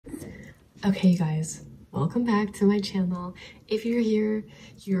Okay, you guys, welcome back to my channel. If you're here,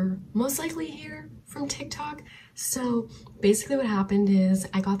 you're most likely here from TikTok. So basically what happened is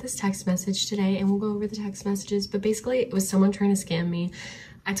I got this text message today, and we'll go over the text messages, but basically it was someone trying to scam me.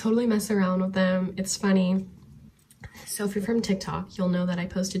 I totally mess around with them. It's funny. So if you're from TikTok, you'll know that I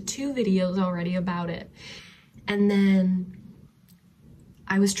posted 2 videos already about it. And then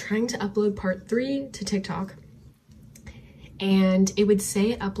I was trying to upload part 3 to TikTok, and it would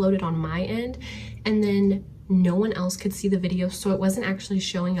say it uploaded on my end, and then no one else could see the video, so it wasn't actually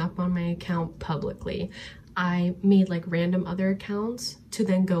showing up on my account publicly. I made like random other accounts to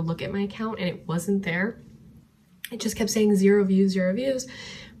then go look at my account, and it wasn't there. It just kept saying 0 views, 0 views.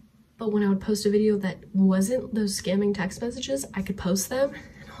 But when I would post a video that wasn't those scamming text messages, I could post them,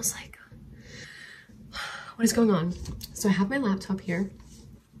 and I was like, what is going on? So I have my laptop here.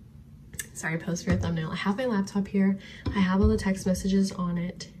 Sorry, post for a thumbnail. I have my laptop here. I have all the text messages on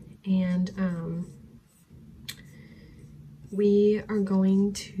it, and we are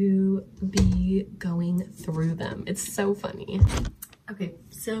going to be going through them. It's so funny. Okay,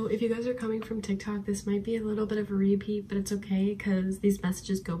 so if you guys are coming from TikTok, this might be a little bit of a repeat, but it's okay because these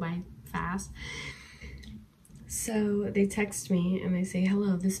messages go by fast. So they text me and they say,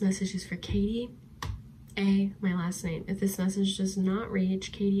 hello, this message is for Katie A, my last name. If this message does not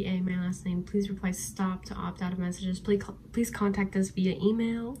reach Katie A, my last name, please reply stop to opt out of messages. Please contact us via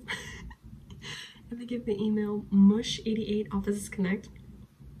email. And they give the email mush88officesconnect,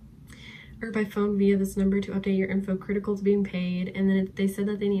 or by phone via this number to update your info critical to being paid. And then they said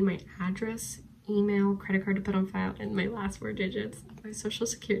that they need my address, email, credit card to put on file, and my last 4 digits of my social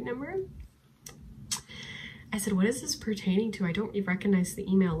security number. I said, what is this pertaining to? I don't recognize the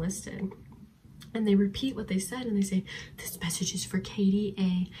email listed. And they repeat what they said, and they say, this message is for Katie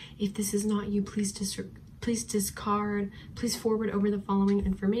A. If this is not you, please discard. Please forward over the following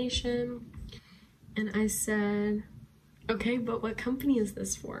information. And I said, okay, but what company is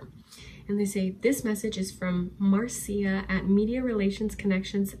this for? And they say, this message is from Marcia at Media Relations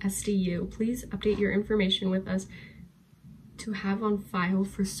Connections SDU. Please update your information with us to have on file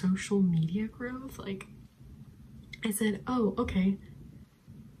for social media growth. Like, I said, oh, okay.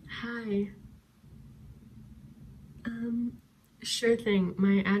 Hi. Sure thing.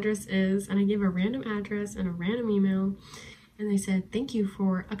 My address is, and I gave a random address and a random email, and they said, thank you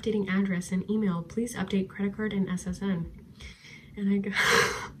for updating address and email. Please update credit card and SSN. And I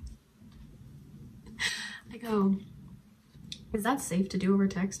go, is that safe to do over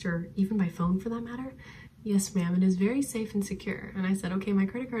text or even by phone for that matter? Yes, ma'am, it is very safe and secure. And I said, okay, my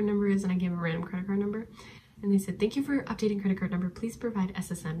credit card number is, and I gave a random credit card number. And they said, thank you for updating credit card number. Please provide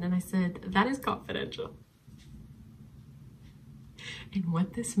SSN. And I said, that is confidential. And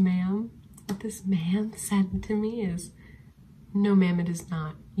what this man said to me is, no, ma'am, it is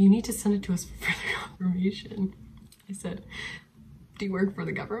not. You need to send it to us for further confirmation. I said, do you work for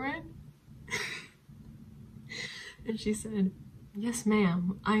the government? And she said, yes,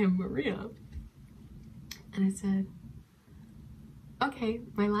 ma'am, I am Maria. And I said, okay,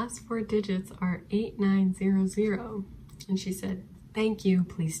 my last 4 digits are 8900. And she said, thank you,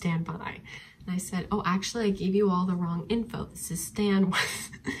 please stand by. And I said, oh, actually, I gave you all the wrong info. This is Stan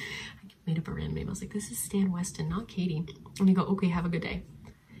West. I made up a random name. I was like, this is Stan Weston, not Katie. And they go, okay, have a good day.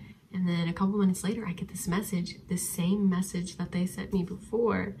 And then a couple minutes later, I get this message, the same message that they sent me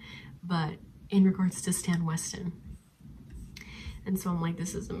before, but in regards to Stan Weston. And so I'm like,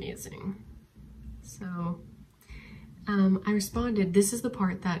 this is amazing. So I responded, this is the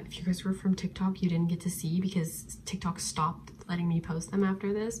part that if you guys were from TikTok, you didn't get to see because TikTok stopped letting me post them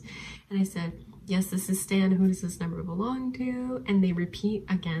after this. And I said, yes, this is Stan. Who does this number belong to? And they repeat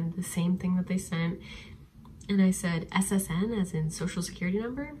again the same thing that they sent. And I said, SSN as in social security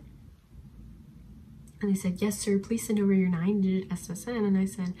number? And they said, yes, sir, please send over your 9-digit SSN. And I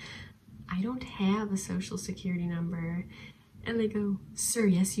said, I don't have a social security number. And they go, sir,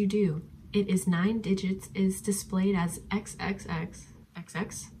 yes, you do. It is 9 digits, is displayed as XXX.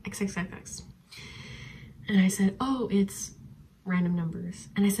 And I said, oh, it's random numbers.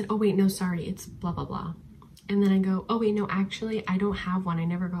 And I said, oh, wait, no, sorry, it's blah, blah, blah. And then I go, oh, wait, no, actually, I don't have one. I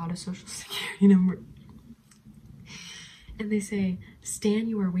never got a social security number. And they say, Stan,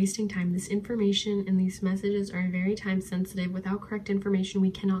 you are wasting time. This information and these messages are very time sensitive. Without correct information,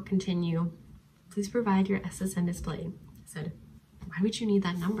 we cannot continue. Please provide your SSN display. I said, why would you need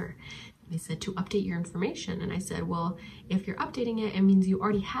that number? They said, to update your information. And I said, well, if you're updating it, it means you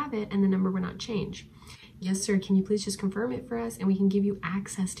already have it and the number will not change. Yes, sir, can you please just confirm it for us and we can give you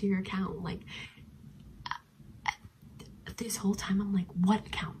access to your account? Like, this whole time I'm like, what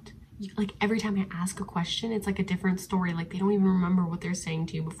account? like every time I ask a question, it's like a different story. Like they don't even remember what they're saying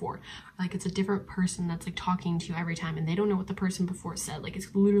to you before. Like it's a different person that's like talking to you every time, and they don't know what the person before said. Like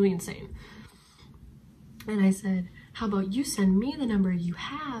it's literally insane. And I said, how about you send me the number you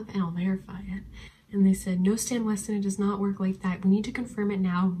have and I'll verify it. And they said, no, Stan Weston, it does not work like that. We need to confirm it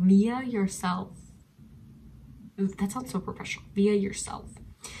now via yourself. Ooh, that sounds so professional. Via yourself.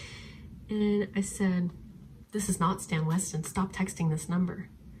 And I said, this is not Stan Weston. Stop texting this number.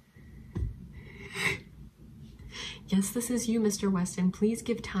 Yes, this is you, Mr. Weston. Please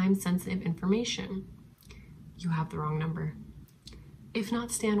give time-sensitive information. You have the wrong number. If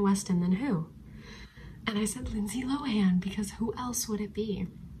not Stan Weston, then who? And I said, Lindsay Lohan, because who else would it be?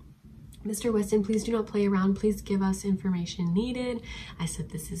 Mr. Weston, please do not play around. Please give us information needed. I said,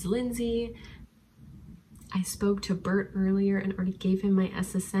 this is Lindsay. I spoke to Bert earlier and already gave him my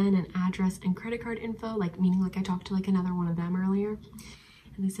SSN and address and credit card info, like meaning like I talked to like another one of them earlier.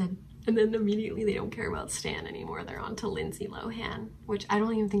 And they said, and then immediately they don't care about Stan anymore. They're on to Lindsay Lohan, which I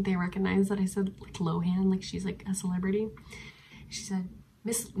don't even think they recognize that I said like Lohan, like she's like a celebrity. She said,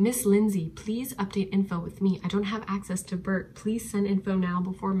 Miss Lindsay, please update info with me. I don't have access to Bert. Please send info now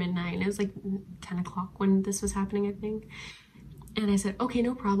before midnight. And it was like 10 o'clock when this was happening, I think. And I said, okay,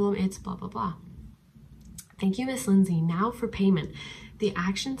 no problem. It's blah, blah, blah. Thank you, Miss Lindsay. Now for payment. The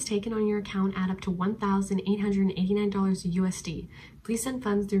actions taken on your account add up to $1,889 USD. Please send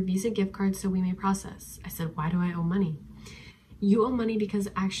funds through Visa gift card so we may process. I said, why do I owe money? You owe money because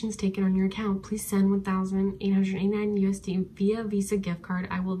actions taken on your account. Please send $1,889 USD via Visa gift card.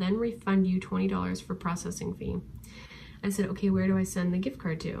 I will then refund you $20 for processing fee. I said, okay, where do I send the gift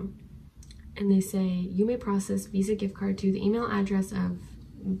card to? And they say, you may process Visa gift card to the email address of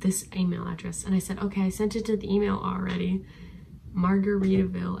this email address. And I said, okay, I sent it to the email already,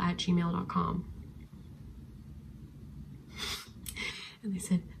 margaritaville@gmail.com. And they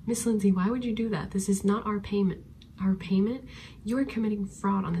said, Miss Lindsay, why would you do that? This is not our payment. Our payment? You are committing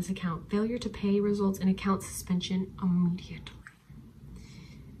fraud on this account. Failure to pay results in account suspension immediately.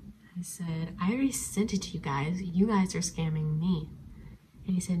 I said, I already sent it to you guys. You guys are scamming me.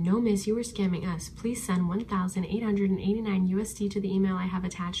 And he said, no, miss, you were scamming us. Please send $1,889 USD to the email I have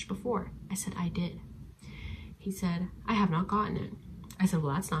attached before. I said, I did. He said, I have not gotten it. I said,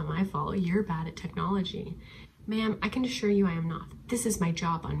 well, that's not my fault. You're bad at technology. Ma'am, I can assure you I am not. This is my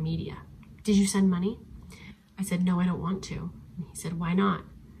job on media. Did you send money? I said, no, I don't want to. And he said, why not?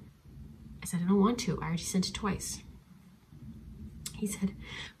 I said, I don't want to. I already sent it twice. He said,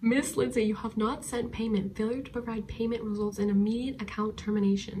 Miss Lindsay, you have not sent payment. Failure to provide payment results in immediate account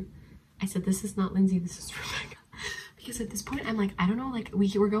termination. I said, this is not Lindsay, this is Rebecca. Because at this point, I'm like, I don't know, like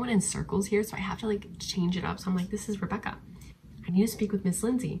we're going in circles here, so I have to like change it up. So I'm like, this is Rebecca. I need to speak with Miss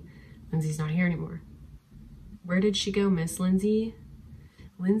Lindsay. Lindsay's not here anymore. Where did she go, Miss Lindsay?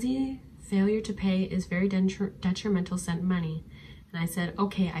 Lindsay, failure to pay is very detrimental, sent money. And I said,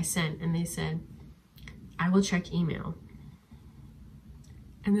 okay, I sent. And they said, I will check email.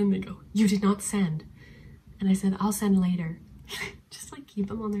 And then they go, you did not send. And I said, I'll send later. Just like keep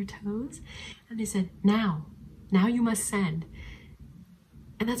them on their toes. And they said, now you must send.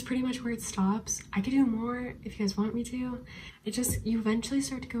 And that's pretty much where it stops. I could do more if you guys want me to. It just, you eventually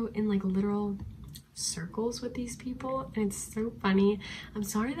start to go in like literal circles with these people, and it's so funny. I'm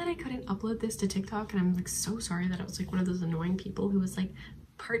sorry that I couldn't upload this to TikTok, and I'm like so sorry that I was like one of those annoying people who was like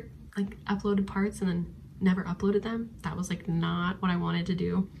uploaded parts and then never uploaded them. That was like not what I wanted to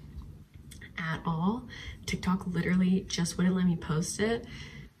do at all. TikTok literally just wouldn't let me post it.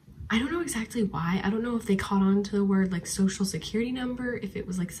 I don't know exactly why. I don't know if they caught on to the word like social security number, if it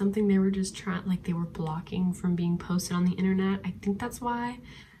was like something they were just trying, like they were blocking from being posted on the internet. I think that's why.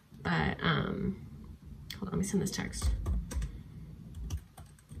 But hold on, let me send this text.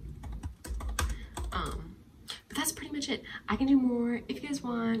 But that's pretty much it. I can do more if you guys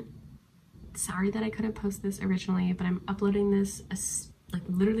want. Sorry that I couldn't post this originally, but I'm uploading this like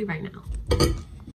literally right now.